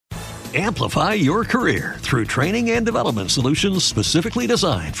Amplify your career through training and development solutions specifically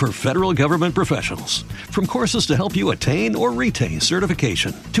designed for federal government professionals. From courses to help you attain or retain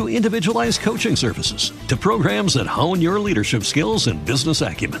certification, to individualized coaching services, to programs that hone your leadership skills and business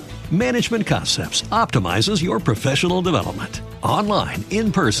acumen, Management Concepts optimizes your professional development. Online,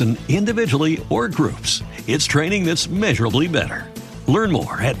 in person, individually, or groups, it's training that's measurably better. Learn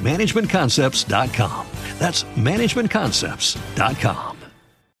more at managementconcepts.com. That's managementconcepts.com.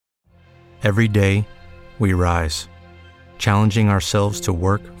 Every day, we rise, challenging ourselves to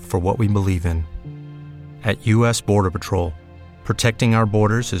work for what we believe in. At U.S. Border Patrol, protecting our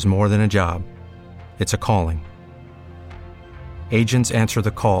borders is more than a job. It's a calling. Agents answer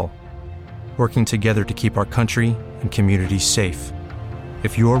the call, working together to keep our country and communities safe.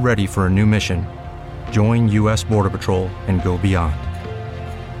 If you're ready for a new mission, join U.S. Border Patrol and go beyond.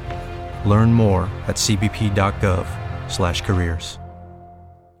 Learn more at cbp.gov/careers.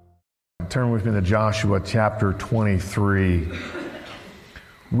 Turn with me to Joshua chapter 23.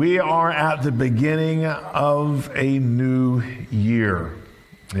 We are at the beginning of a new year.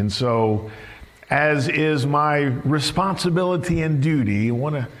 And so, as is my responsibility and duty, I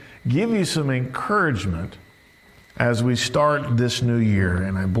want to give you some encouragement as we start this new year.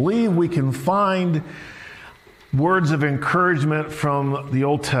 And I believe we can find words of encouragement from the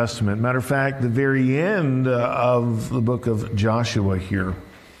Old Testament. Matter of fact, the very end of the book of Joshua here.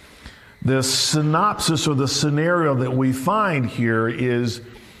 The synopsis or the scenario that we find here is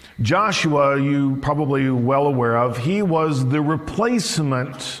Joshua, you probably well aware of, he was the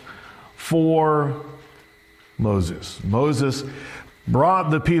replacement for Moses. Moses brought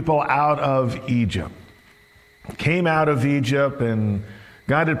the people out of Egypt, came out of Egypt, and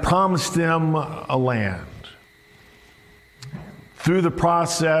God had promised them a land. Through the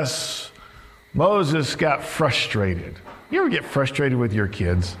process, Moses got frustrated. You ever get frustrated with your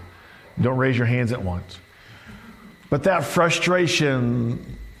kids? Don't raise your hands at once. But that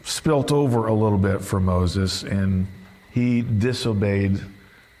frustration spilt over a little bit for Moses, and he disobeyed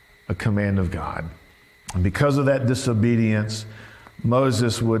a command of God. And because of that disobedience,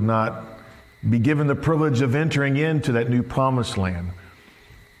 Moses would not be given the privilege of entering into that new promised land.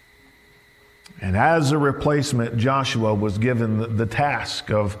 And as a replacement, Joshua was given the task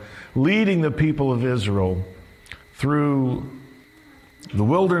of leading the people of Israel through the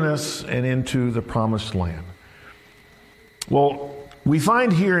wilderness and into the promised land. Well, we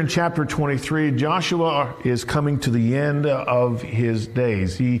find here in chapter 23, Joshua is coming to the end of his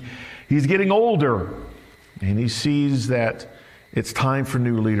days. He's getting older, and he sees that it's time for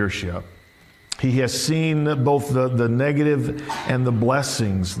new leadership. He has seen both the negative and the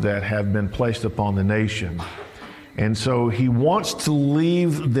blessings that have been placed upon the nation. And so he wants to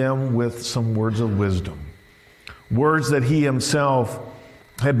leave them with some words of wisdom. Words that he himself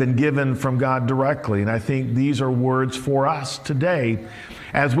had been given from God directly. And I think these are words for us today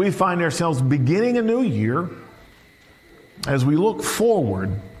as we find ourselves beginning a new year. As we look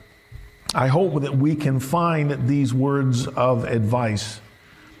forward, I hope that we can find these words of advice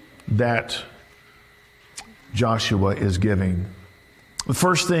that Joshua is giving. The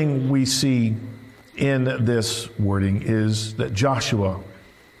first thing we see in this wording is that Joshua,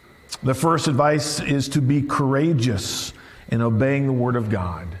 the first advice is to be courageous in obeying the word of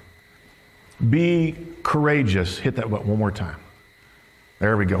God. Be courageous. Hit that one more time.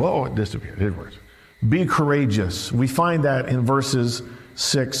 There we go. Oh, it disappeared. It works. Be courageous. We find that in verses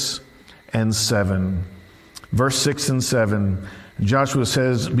 6 and 7. Verse 6 and 7, Joshua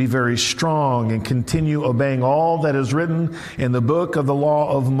says, be very strong and continue obeying all that is written in the book of the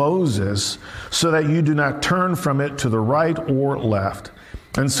law of Moses, so that you do not turn from it to the right or left,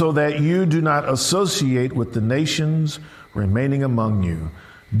 and so that you do not associate with the nations remaining among you.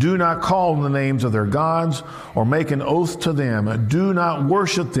 Do not call on the names of their gods or make an oath to them. Do not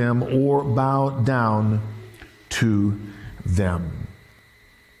worship them or bow down to them.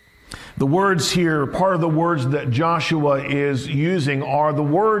 The words here, part of the words that Joshua is using are the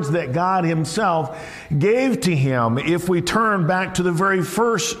words that God himself gave to him. If we turn back to the very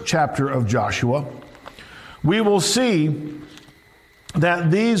first chapter of Joshua, we will see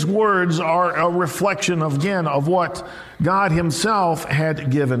that these words are a reflection of what God himself had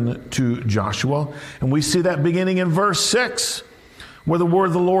given to Joshua. And we see that beginning in verse 6, where the word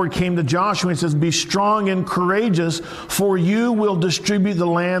of the Lord came to Joshua and says, be strong and courageous, for you will distribute the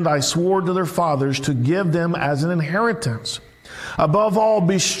land I swore to their fathers to give them as an inheritance. Above all,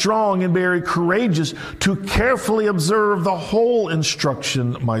 be strong and very courageous to carefully observe the whole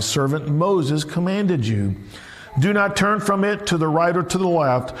instruction my servant Moses commanded you. Do not turn from it to the right or to the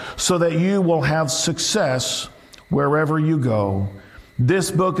left, so that you will have success wherever you go.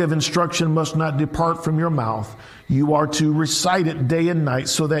 This book of instruction must not depart from your mouth. You are to recite it day and night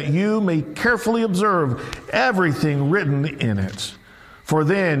so that you may carefully observe everything written in it. For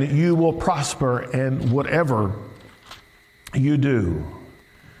then you will prosper in whatever you do.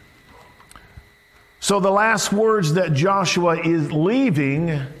 So the last words that Joshua is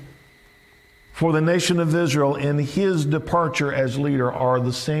leaving for the nation of Israel in his departure as leader are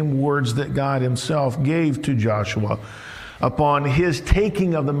the same words that God himself gave to Joshua upon his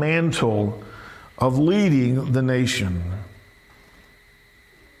taking of the mantle of leading the nation.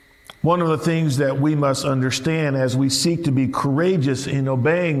 One of the things that we must understand as we seek to be courageous in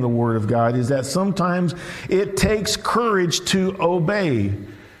obeying the Word of God is that sometimes it takes courage to obey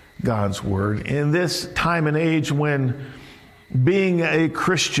God's Word. In this time and age when being a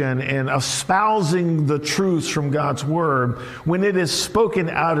Christian and espousing the truths from God's Word, when it is spoken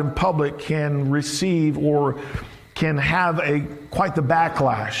out in public, can receive or can have quite the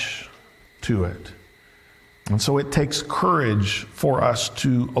backlash to it. And so it takes courage for us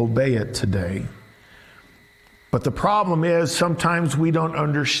to obey it today. But the problem is sometimes we don't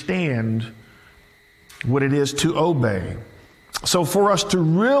understand what it is to obey. So for us to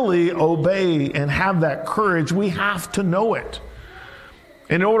really obey and have that courage, we have to know it.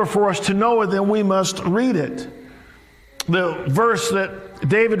 In order for us to know it, then we must read it. The verse that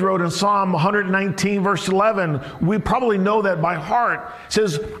David wrote in Psalm 119, verse 11, we probably know that by heart. It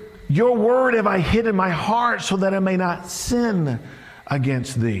says, your word have I hid in my heart so that I may not sin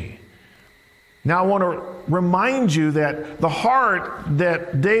against thee. Now I want to remind you that the heart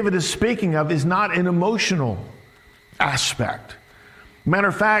that David is speaking of is not an emotional aspect. Matter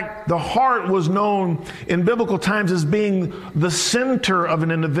of fact, the heart was known in biblical times as being the center of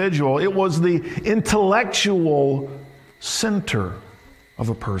an individual. It was the intellectual center of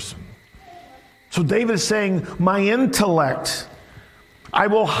a person. So David is saying, my intellect, I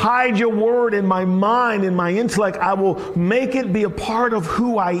will hide your word in my mind, in my intellect. I will make it be a part of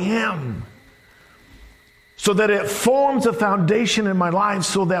who I am, so that it forms a foundation in my life,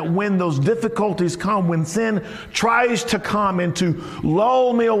 so that when those difficulties come, when sin tries to come and to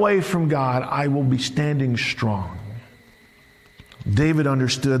lull me away from God, I will be standing strong. David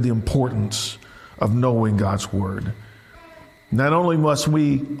understood the importance of knowing God's word. Not only must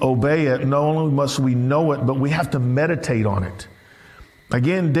we obey it, not only must we know it, but we have to meditate on it.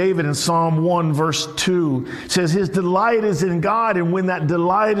 Again, David in Psalm 1 verse 2 says his delight is in God, and when that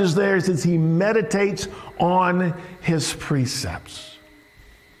delight is there, it says he meditates on his precepts.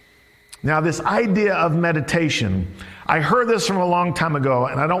 Now, this idea of meditation, I heard this from a long time ago,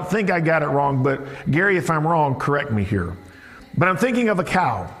 and I don't think I got it wrong, but Gary, if I'm wrong, correct me here. But I'm thinking of a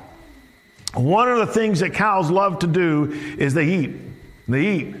cow. One of the things that cows love to do is they eat. They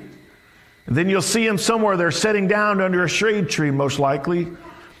eat. And then you'll see them somewhere, they're sitting down under a shade tree, most likely.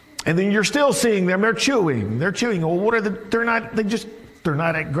 And then you're still seeing them, they're chewing. They're chewing. Well, what are they're not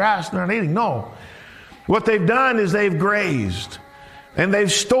at grass, they're not eating. No. What they've done is they've grazed. And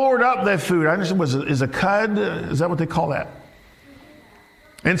they've stored up their food. I understand, is a cud? Is that what they call that?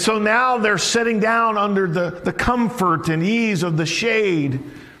 And so now they're sitting down under the comfort and ease of the shade,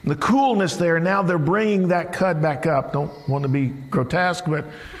 the coolness there. Now they're bringing that cud back up. Don't want to be grotesque, but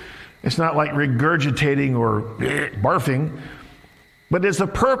it's not like regurgitating or barfing, but there's a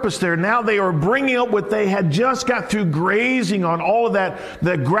purpose there. Now they are bringing up what they had just got through grazing on, all of that,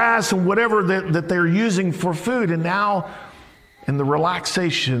 the grass and whatever that they're using for food. And now in the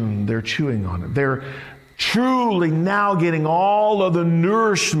relaxation, they're chewing on it. They're truly now getting all of the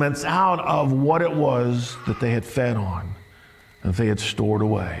nourishments out of what it was that they had fed on, that they had stored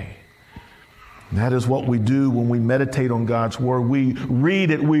away. And that is what we do when we meditate on God's word. We read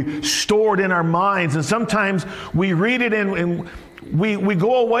it, we store it in our minds, and sometimes we read it and we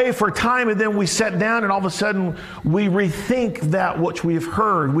go away for a time, and then we sit down and all of a sudden we rethink that which we've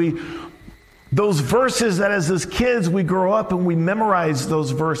heard. Those verses that as kids we grow up and we memorize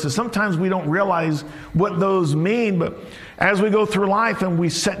those verses. Sometimes we don't realize what those mean, but as we go through life and we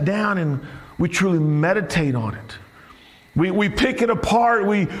sit down and we truly meditate on it, we pick it apart.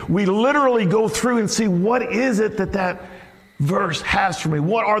 We literally go through and see what is it that verse has for me.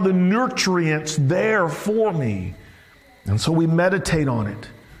 What are the nutrients there for me? And so we meditate on it.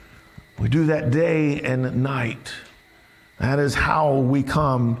 We do that day and night. That is how we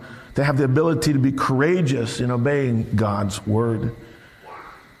come to have the ability to be courageous in obeying God's word.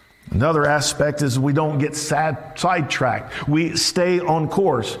 Another aspect is we don't get sidetracked. We stay on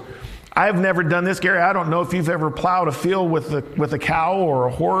course. I've never done this, Gary. I don't know if you've ever plowed a field with a cow or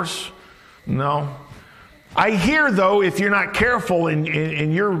a horse. No. I hear, though, if you're not careful and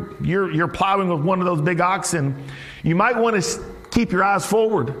you're plowing with one of those big oxen, you might want to keep your eyes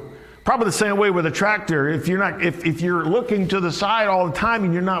forward. Probably the same way with a tractor. If you're looking to the side all the time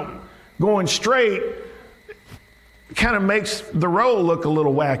and you're not going straight, it kind of makes the road look a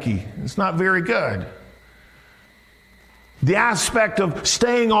little wacky. It's not very good. The aspect of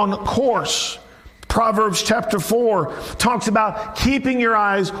staying on course. Proverbs chapter 4 talks about keeping your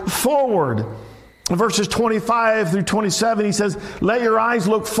eyes forward. In verses 25 through 27, he says, let your eyes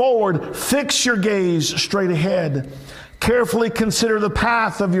look forward, fix your gaze straight ahead. Carefully consider the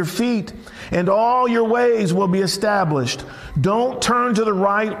path of your feet, and all your ways will be established. Don't turn to the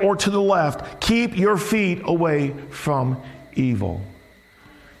right or to the left. Keep your feet away from evil.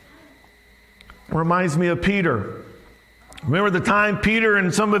 It reminds me of Peter. Remember the time Peter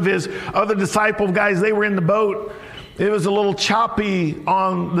and some of his other disciple guys, they were in the boat. It was a little choppy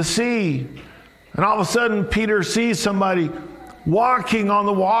on the sea. And all of a sudden, Peter sees somebody walking on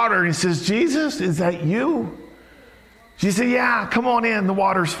the water. And he says, Jesus, is that you? She said, yeah, come on in. The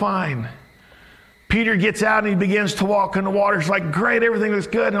water's fine. Peter gets out and he begins to walk in the water. It's like, great, everything looks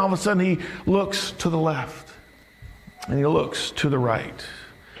good. And all of a sudden, he looks to the left. And he looks to the right.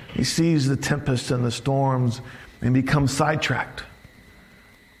 He sees the tempests and the storms and becomes sidetracked.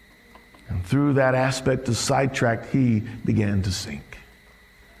 And through that aspect of sidetracked, he began to sink.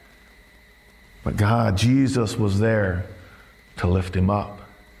 But God, Jesus was there to lift him up.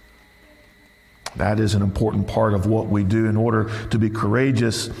 That is an important part of what we do in order to be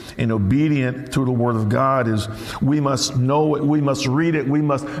courageous and obedient to the Word of God. Is we must know it, we must read it, we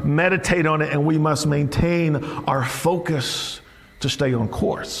must meditate on it, and we must maintain our focus to stay on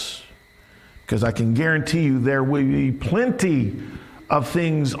course. Because I can guarantee you there will be plenty of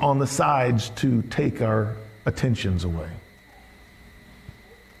things on the sides to take our attentions away.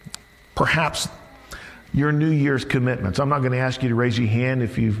 Perhaps your New Year's commitments. I'm not going to ask you to raise your hand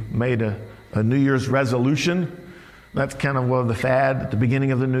if you've made a New Year's resolution. That's kind of the fad. At the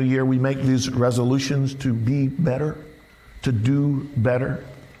beginning of the new year, we make these resolutions to be better, to do better.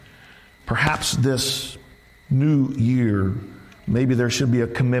 Perhaps this new year, maybe there should be a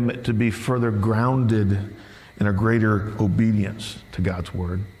commitment to be further grounded in a greater obedience to God's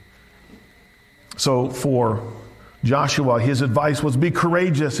Word. So for Joshua, his advice was be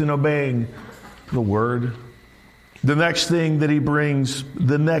courageous in obeying the Word. The next thing that he brings,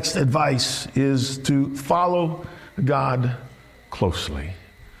 the next advice is to follow God closely.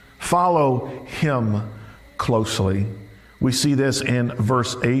 Follow Him closely. We see this in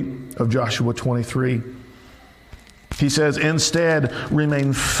verse 8 of Joshua 23. He says, instead,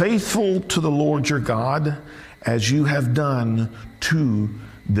 remain faithful to the Lord your God as you have done to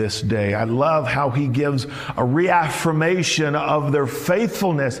this day. I love how he gives a reaffirmation of their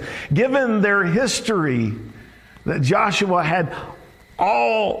faithfulness, given their history that Joshua had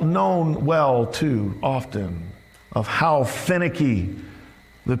all known well too often of how finicky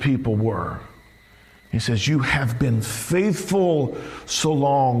the people were. He says, you have been faithful so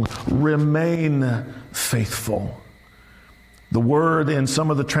long, remain faithful. The word in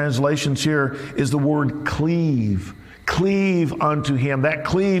some of the translations here is the word cleave. Cleave unto him. That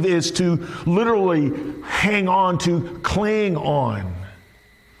cleave is to literally hang on, to cling on.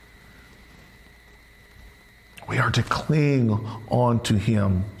 We are to cling on to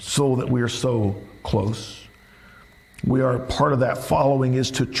him so that we are so close. We are part of that following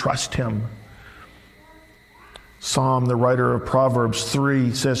is to trust him. Psalm, the writer of Proverbs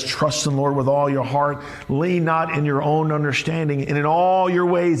 3 says, trust in the Lord with all your heart. Lean not in your own understanding, and in all your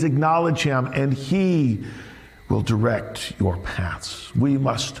ways acknowledge him, and he will direct your paths. We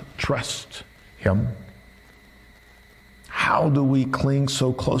must trust him. How do we cling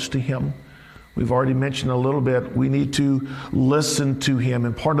so close to him? We've already mentioned a little bit. We need to listen to him,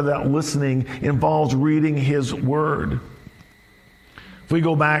 and part of that listening involves reading his word. If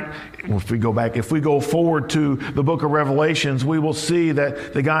we go forward to the book of Revelations, we will see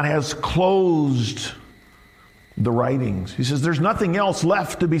that God has closed the writings. He says, there's nothing else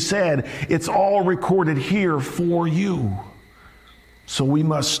left to be said. It's all recorded here for you. So we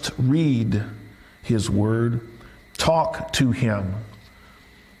must read his word, talk to him.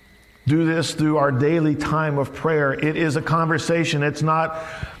 Do this through our daily time of prayer. It is a conversation. It's not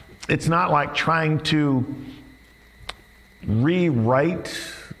like trying to rewrite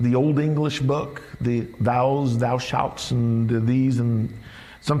the old English book, the thous, thou shouts, and these, and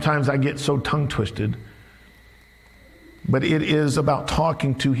sometimes I get so tongue twisted. But it is about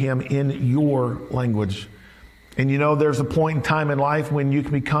talking to him in your language. And you know, there's a point in time in life when you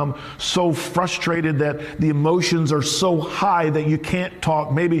can become so frustrated that the emotions are so high that you can't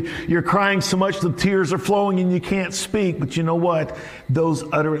talk. Maybe you're crying so much the tears are flowing and you can't speak. But you know what? Those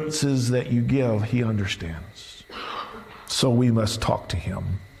utterances that you give, he understands. So we must talk to him.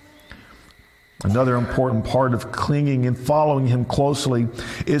 Another important part of clinging and following him closely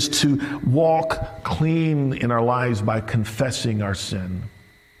is to walk clean in our lives by confessing our sin.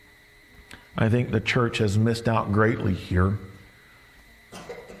 I think the church has missed out greatly here.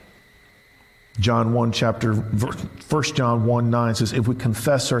 John 1 John 1:9 says, if we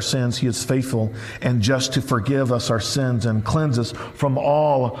confess our sins, he is faithful and just to forgive us our sins and cleanse us from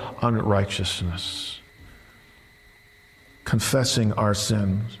all unrighteousness. Confessing our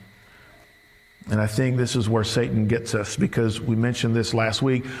sins. And I think this is where Satan gets us, because we mentioned this last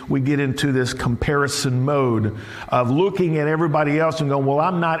week. We get into this comparison mode of looking at everybody else and going, well,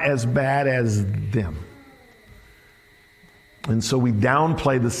 I'm not as bad as them. And so we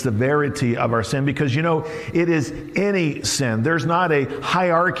downplay the severity of our sin because, it is any sin. There's not a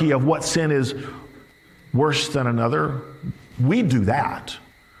hierarchy of what sin is worse than another. We do that.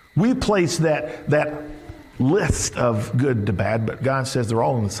 We place that list of good to bad, but God says they're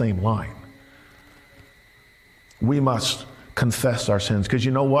all in the same line. We must confess our sins. Because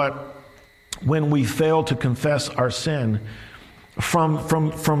you know what? When we fail to confess our sin,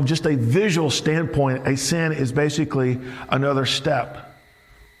 from just a visual standpoint, a sin is basically another step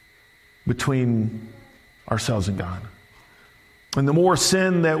between ourselves and God. And the more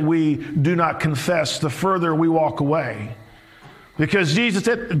sin that we do not confess, the further we walk away. Because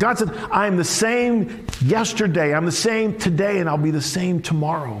God said, I am the same yesterday, I'm the same today, and I'll be the same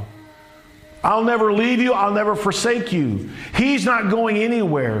tomorrow. I'll never leave you. I'll never forsake you. He's not going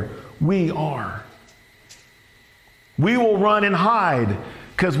anywhere. We are. We will run and hide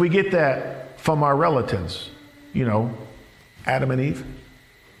because we get that from our relatives. Adam and Eve.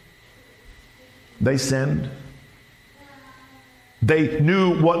 They sinned. They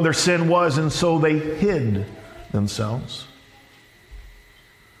knew what their sin was, and so they hid themselves.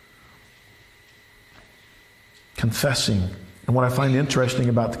 Confessing. And what I find interesting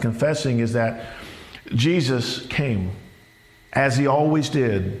about the confessing is that Jesus came as he always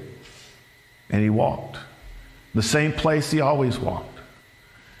did, and he walked the same place he always walked.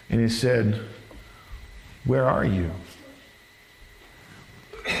 And he said, where are you?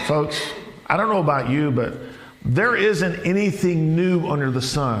 Folks, I don't know about you, but there isn't anything new under the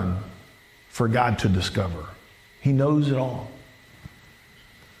sun for God to discover. He knows it all.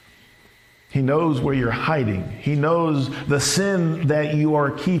 He knows where you're hiding. He knows the sin that you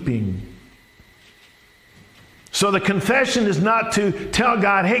are keeping. So the confession is not to tell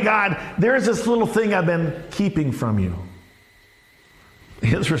God, hey God, there's this little thing I've been keeping from you.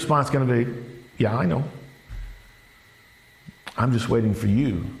 His response is going to be, yeah, I know. I'm just waiting for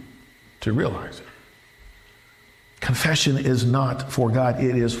you to realize it. Confession is not for God,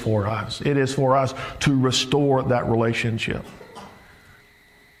 it is for us. It is for us to restore that relationship.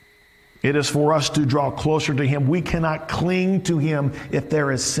 It is for us to draw closer to him. We cannot cling to him if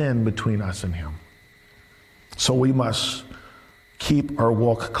there is sin between us and him. So we must keep our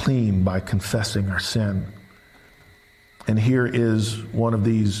walk clean by confessing our sin. And here is one of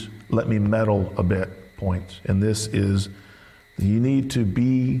these, let me meddle a bit, points. And this is, you need to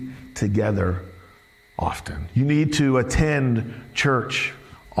be together often. You need to attend church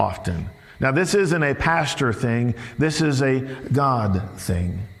often. Now, this isn't a pastor thing. This is a God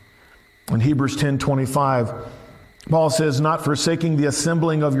thing. In Hebrews 10:25, Paul says, not forsaking the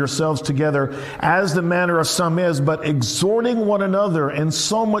assembling of yourselves together as the manner of some is, but exhorting one another, and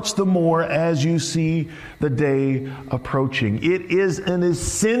so much the more as you see the day approaching. It is an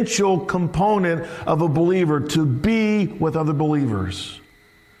essential component of a believer to be with other believers.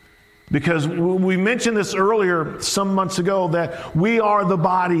 Because we mentioned this earlier some months ago, that we are the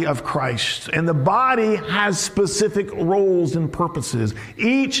body of Christ. And the body has specific roles and purposes.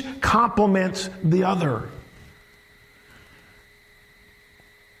 Each complements the other.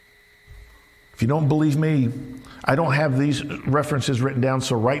 If you don't believe me, I don't have these references written down,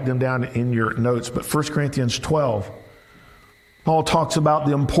 so write them down in your notes. But 1 Corinthians 12, Paul talks about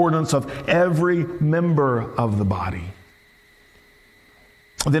the importance of every member of the body.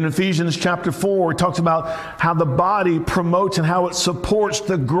 Then Ephesians chapter 4 talks about how the body promotes and how it supports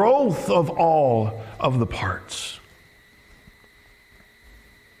the growth of all of the parts.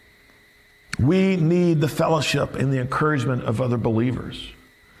 We need the fellowship and the encouragement of other believers.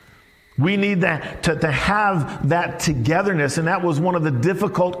 We need that to have that togetherness, and that was one of the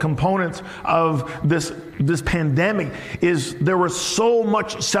difficult components of this pandemic. Is there was so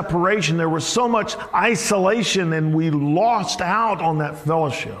much separation, there was so much isolation, and we lost out on that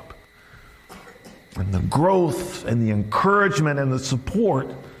fellowship and the growth and the encouragement and the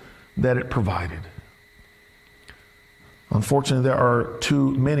support that it provided. Unfortunately, there are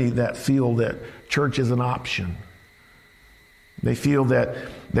too many that feel that church is an option. They feel that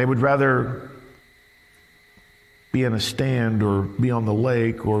they would rather be in a stand or be on the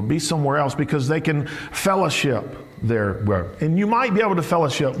lake or be somewhere else because they can fellowship there. And you might be able to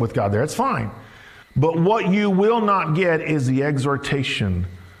fellowship with God there. It's fine. But what you will not get is the exhortation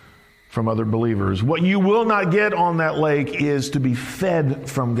from other believers. What you will not get on that lake is to be fed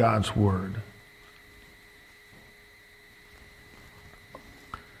from God's word.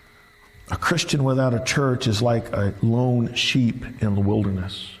 A Christian without a church is like a lone sheep in the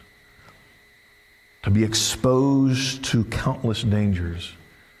wilderness, to be exposed to countless dangers,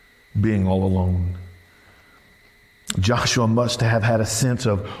 being all alone. Joshua must have had a sense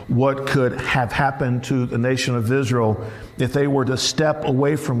of what could have happened to the nation of Israel if they were to step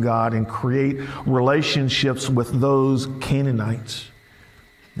away from God and create relationships with those Canaanites.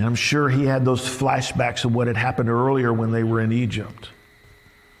 And I'm sure he had those flashbacks of what had happened earlier when they were in Egypt.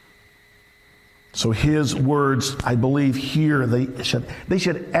 So his words, I believe here, they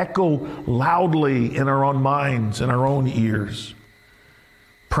should echo loudly in our own minds, in our own ears.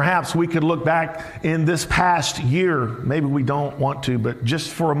 Perhaps we could look back in this past year. Maybe we don't want to, but just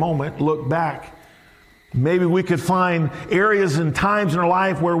for a moment, look back. Maybe we could find areas and times in our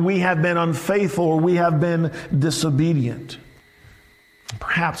life where we have been unfaithful or we have been disobedient.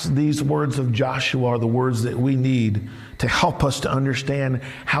 Perhaps these words of Joshua are the words that we need to help us to understand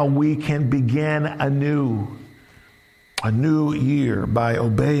how we can begin a new year by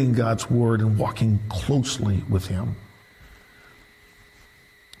obeying God's word and walking closely with him.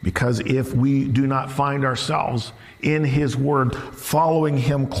 Because if we do not find ourselves in his word, following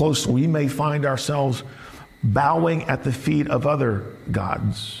him closely, we may find ourselves bowing at the feet of other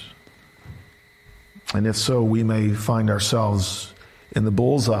gods. And if so, we may find ourselves in the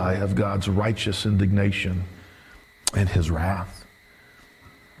bullseye of God's righteous indignation and his wrath.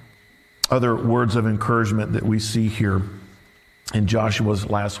 Other words of encouragement that we see here in Joshua's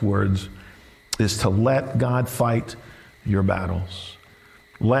last words is to let God fight your battles.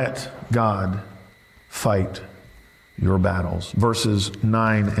 Let God fight your battles. Verses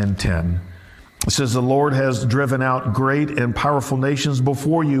 9 and 10. It says, the Lord has driven out great and powerful nations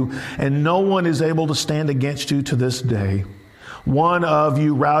before you, and no one is able to stand against you to this day. One of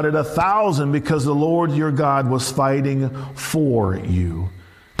you routed 1,000 because the Lord your God was fighting for you,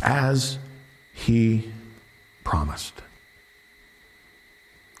 as he promised.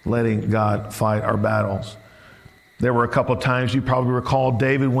 Letting God fight our battles. There were a couple of times, you probably recall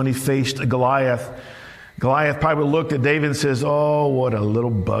David when he faced Goliath. Goliath probably looked at David and says, oh, what a little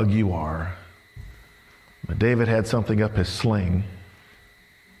bug you are. But David had something up his sling.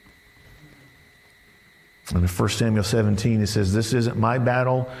 And in 1 Samuel 17, he says, this isn't my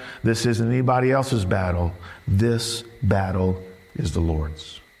battle. This isn't anybody else's battle. This battle is the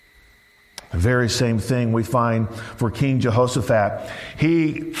Lord's. The very same thing we find for King Jehoshaphat.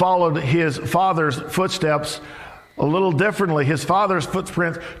 He followed his father's footsteps a little differently. His father's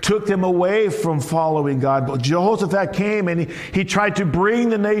footprints took him away from following God. But Jehoshaphat came and he tried to bring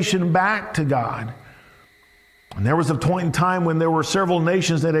the nation back to God. And there was a point in time when there were several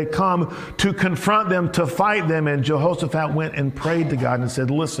nations that had come to confront them, to fight them. And Jehoshaphat went and prayed to God and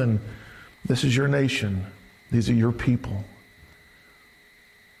said, listen, this is your nation. These are your people.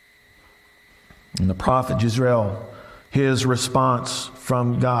 And the prophet Jezreel, his response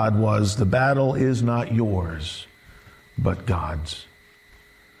from God was, the battle is not yours, but God's.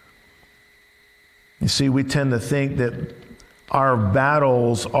 You see, we tend to think that our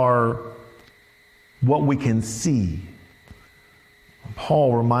battles are what we can see.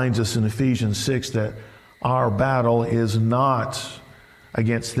 Paul reminds us in Ephesians 6 that our battle is not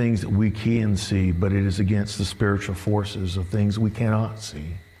against things that we can see, but it is against the spiritual forces of things we cannot see.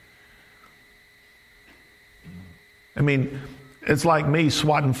 I mean, it's like me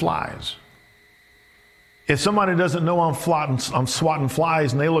swatting flies. If somebody doesn't know I'm swatting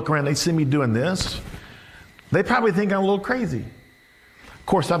flies and they look around, they see me doing this, they probably think I'm a little crazy. Of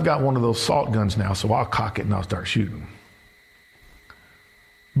course, I've got one of those salt guns now, so I'll cock it and I'll start shooting.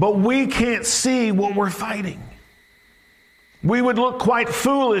 But we can't see what we're fighting. We would look quite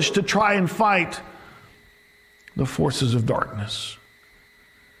foolish to try and fight the forces of darkness.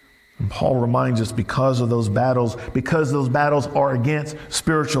 And Paul reminds us because those battles are against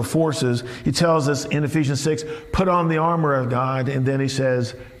spiritual forces, he tells us in Ephesians 6, put on the armor of God, and then he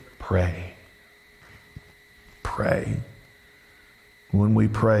says, pray. Pray. When we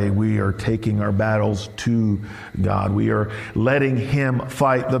pray, we are taking our battles to God. We are letting him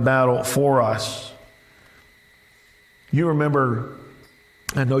fight the battle for us. You remember,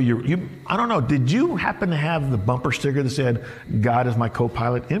 I know I don't know, did you happen to have the bumper sticker that said, God is my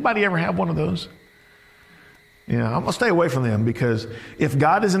co-pilot? Anybody ever have one of those? I'm going to stay away from them, because if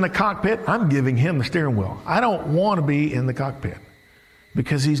God is in the cockpit, I'm giving him the steering wheel. I don't want to be in the cockpit,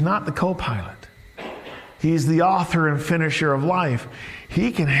 because he's not the co-pilot. He's the author and finisher of life.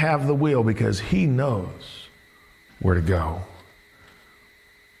 He can have the wheel because he knows where to go.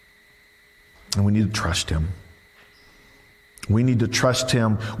 And we need to trust him. We need to trust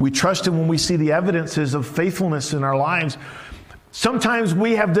him. We trust him when we see the evidences of faithfulness in our lives. Sometimes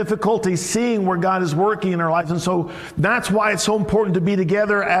we have difficulty seeing where God is working in our lives. And so that's why it's so important to be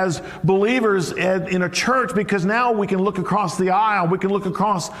together as believers in a church, because now we can look across the aisle, we can look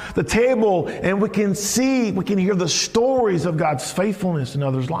across the table, and we can hear the stories of God's faithfulness in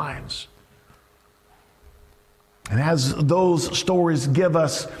others' lives. And as those stories give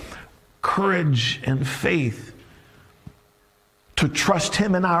us courage and faith to trust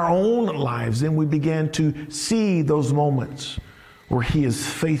him in our own lives, then we begin to see those moments where he is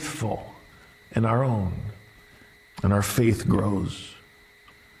faithful in our own, and our faith grows.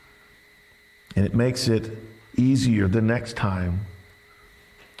 And it makes it easier the next time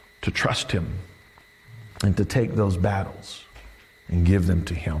to trust him and to take those battles and give them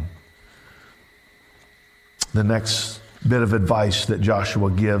to him. The next bit of advice that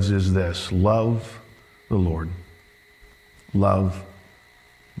Joshua gives is this: love the Lord. Love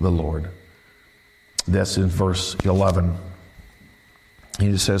the Lord. That's in verse 11.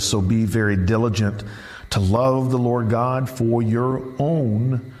 He says, so be very diligent to love the Lord God for your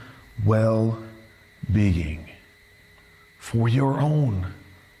own well-being. For your own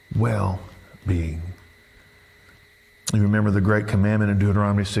well-being. You remember the great commandment in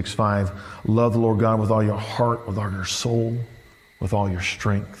Deuteronomy 6:5. Love the Lord God with all your heart, with all your soul, with all your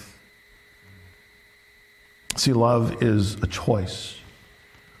strength. See, love is a choice.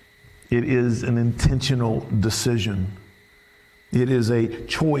 It is an intentional decision. It is a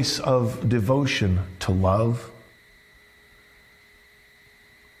choice of devotion to love.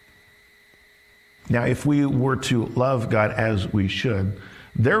 Now, if we were to love God as we should,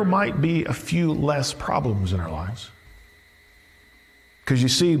 there might be a few less problems in our lives. Because you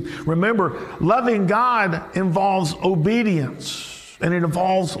see, remember, loving God involves obedience, and it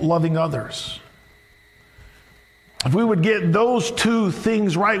involves loving others. If we would get those two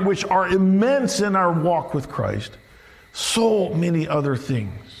things right, which are immense in our walk with Christ, so many other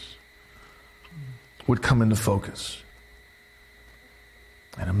things would come into focus.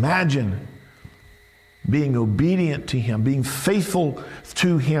 And imagine being obedient to him, being faithful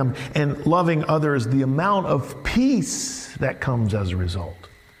to him, and loving others, the amount of peace that comes as a result.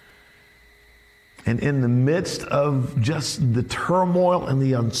 And in the midst of just the turmoil and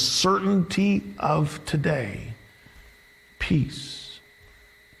the uncertainty of today, peace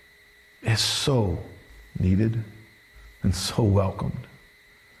is so needed and so welcomed.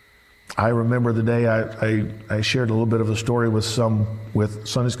 I remember the day I shared a little bit of a story with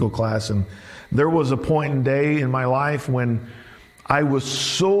Sunday school class, and there was a point in day in my life when I was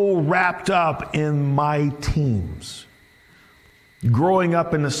so wrapped up in my teams. Growing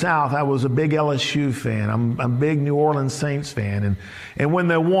up in the South, I was a big LSU fan. I'm a big New Orleans Saints fan. And when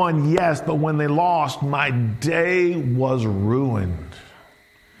they won, yes, but when they lost, my day was ruined.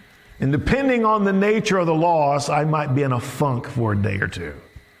 And depending on the nature of the loss, I might be in a funk for a day or two.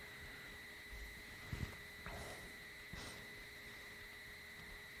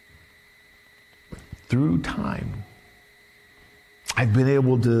 Through time, I've been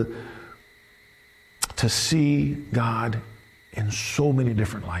able to see God in so many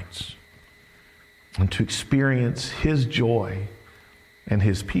different lights, and to experience his joy and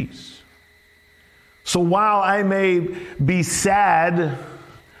his peace. So while I may be sad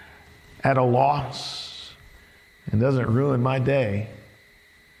at a loss, it doesn't ruin my day,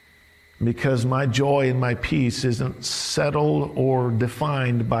 because my joy and my peace isn't settled or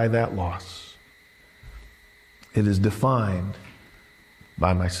defined by that loss. It is defined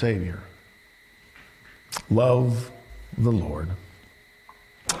by my Savior. Love the Lord.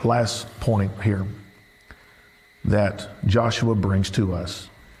 Last point here that Joshua brings to us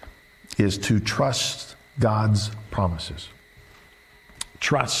is to trust God's promises.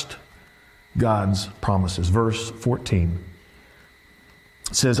 Trust God's promises. Verse 14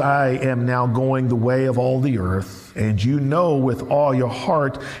 says, I am now going the way of all the earth, and you know with all your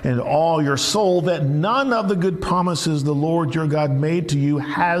heart and all your soul that none of the good promises the Lord your God made to you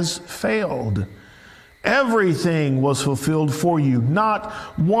has failed. Everything was fulfilled for you. Not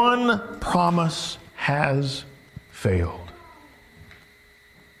one promise has failed.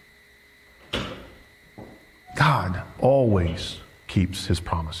 God always keeps his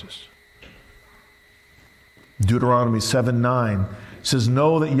promises. Deuteronomy 7:9 It says,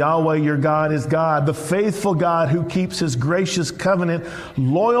 know that Yahweh your God is God, the faithful God who keeps his gracious covenant,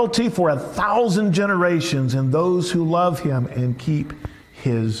 loyalty for 1,000 generations, and those who love him and keep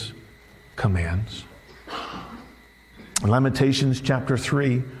his commands. Lamentations chapter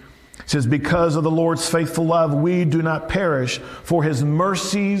 3 says, because of the Lord's faithful love, we do not perish, for his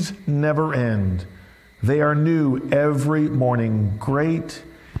mercies never end. They are new every morning. Great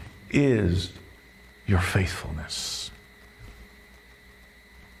is your faithfulness.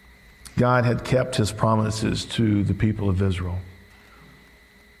 God had kept his promises to the people of Israel.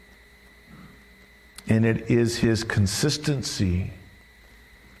 And it is his consistency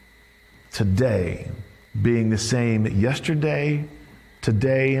today, being the same yesterday,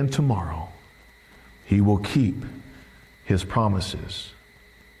 today, and tomorrow. He will keep his promises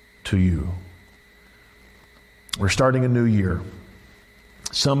to you. We're starting a new year.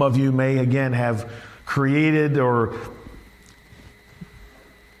 Some of you may again have created or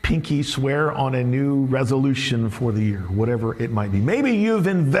pinky swear on a new resolution for the year, whatever it might be. Maybe you've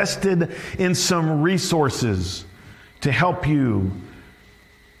invested in some resources to help you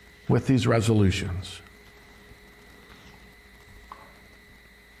with these resolutions.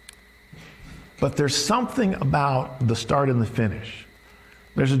 But there's something about the start and the finish.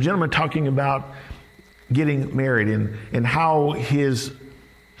 There's a gentleman talking about getting married and how his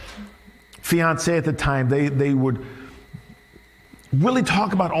fiancée at the time, they would really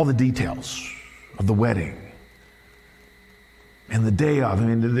talk about all the details of the wedding and the day of. I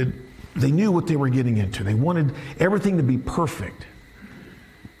mean, they knew what they were getting into. They wanted everything to be perfect.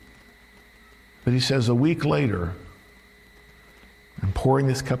 But he says, a week later, I'm pouring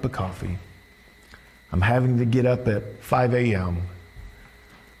this cup of coffee. I'm having to get up at 5 a.m.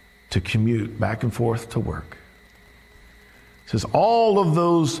 to commute back and forth to work. He says, all of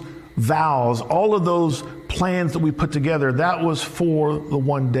those vows, all of those plans that we put together, that was for the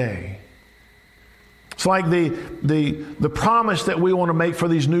one day. It's like the promise that we want to make for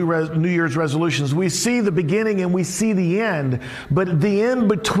these New Year's resolutions. We see the beginning and we see the end, but the in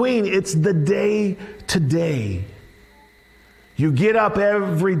between, it's the day to day. You get up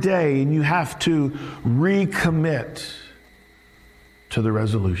every day and you have to recommit to the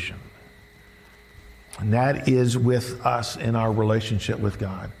resolution. And that is with us in our relationship with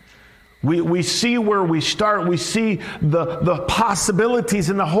God. We see where we start. We see the possibilities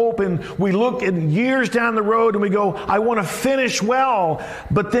and the hope, and we look at years down the road and we go, I want to finish well.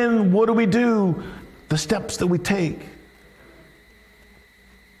 But then what do? The steps that we take.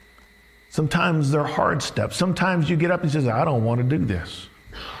 Sometimes they're hard steps. Sometimes you get up and say, I don't want to do this.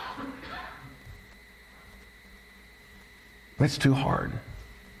 That's too hard.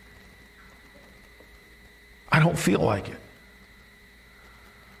 I don't feel like it.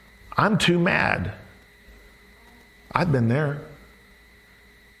 I'm too mad. I've been there.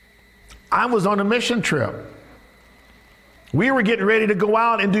 I was on a mission trip. We were getting ready to go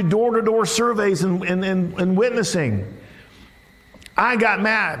out and do door-to-door surveys and witnessing. I got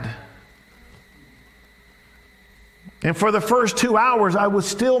mad. And for the first 2 hours, I was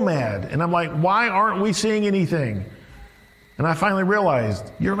still mad. And I'm like, why aren't we seeing anything? And I finally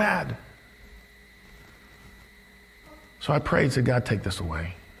realized, you're mad. So I prayed and said, God, take this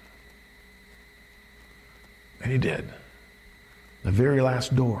away. And he did. The very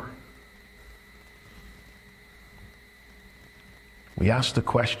last door. We asked the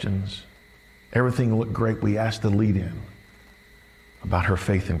questions. Everything looked great. We asked the lead-in about her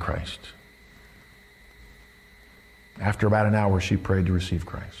faith in Christ. After about an hour, she prayed to receive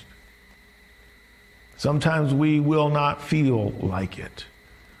Christ. Sometimes we will not feel like it.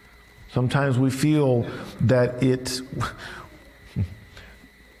 Sometimes we feel that it...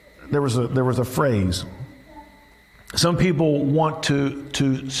 There was a phrase. Some people want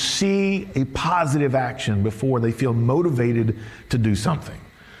to see a positive action before they feel motivated to do something.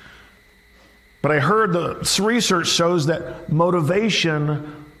 But I heard the research shows that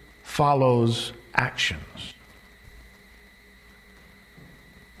motivation follows actions.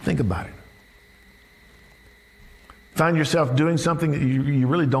 Think about it. Find yourself doing something that you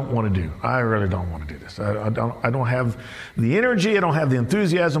really don't want to do. I really don't want to do this. I don't have the energy. I don't have the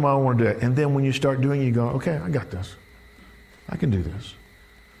enthusiasm. I don't want to do it. And then when you start doing it, you go, okay, I got this. I can do this.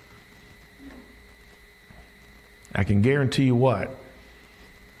 I can guarantee you what?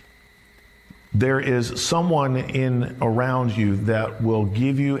 There is someone around you that will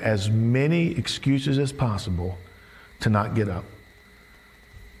give you as many excuses as possible to not get up,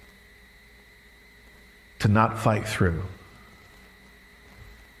 to not fight through.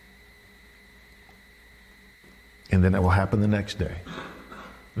 And then it will happen the next day.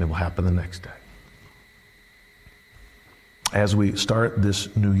 It will happen the next day. as we start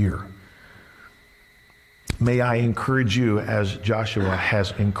this new year. May I encourage you as Joshua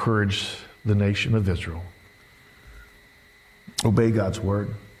has encouraged the nation of Israel. Obey God's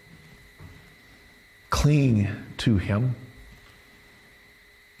word. Cling to him.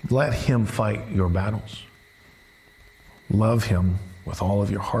 Let him fight your battles. Love him with all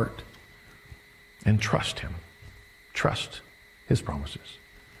of your heart and trust him. Trust his promises.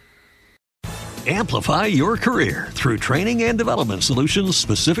 Amplify your career through training and development solutions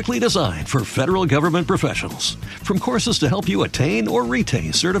specifically designed for federal government professionals. From courses to help you attain or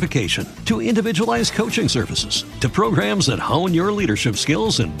retain certification, to individualized coaching services, to programs that hone your leadership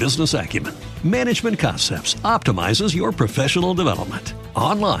skills and business acumen, Management Concepts optimizes your professional development.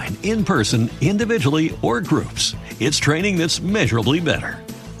 Online, in person, individually, or groups, it's training that's measurably better.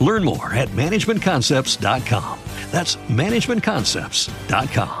 Learn more at managementconcepts.com. That's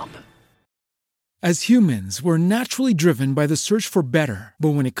managementconcepts.com. As humans, we're naturally driven by the search for better.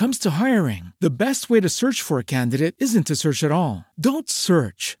 But when it comes to hiring, the best way to search for a candidate isn't to search at all. Don't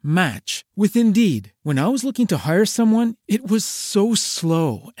search, match with Indeed. When I was looking to hire someone, it was so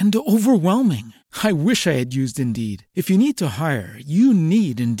slow and overwhelming. I wish I had used Indeed. If you need to hire, you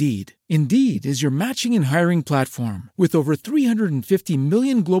need Indeed. Indeed is your matching and hiring platform with over 350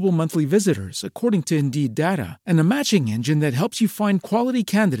 million global monthly visitors, according to Indeed data, and a matching engine that helps you find quality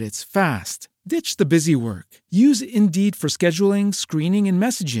candidates fast. Ditch the busy work. Use Indeed for scheduling, screening, and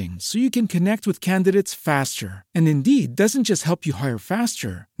messaging so you can connect with candidates faster. And Indeed doesn't just help you hire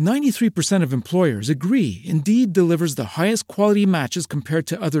faster. 93% of employers agree Indeed delivers the highest quality matches compared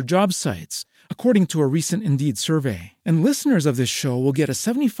to other job sites, according to a recent Indeed survey. And listeners of this show will get a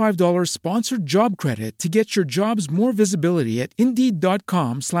 $75 sponsored job credit to get your jobs more visibility at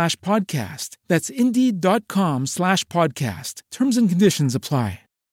Indeed.com/podcast. That's Indeed.com/podcast. Terms and conditions apply.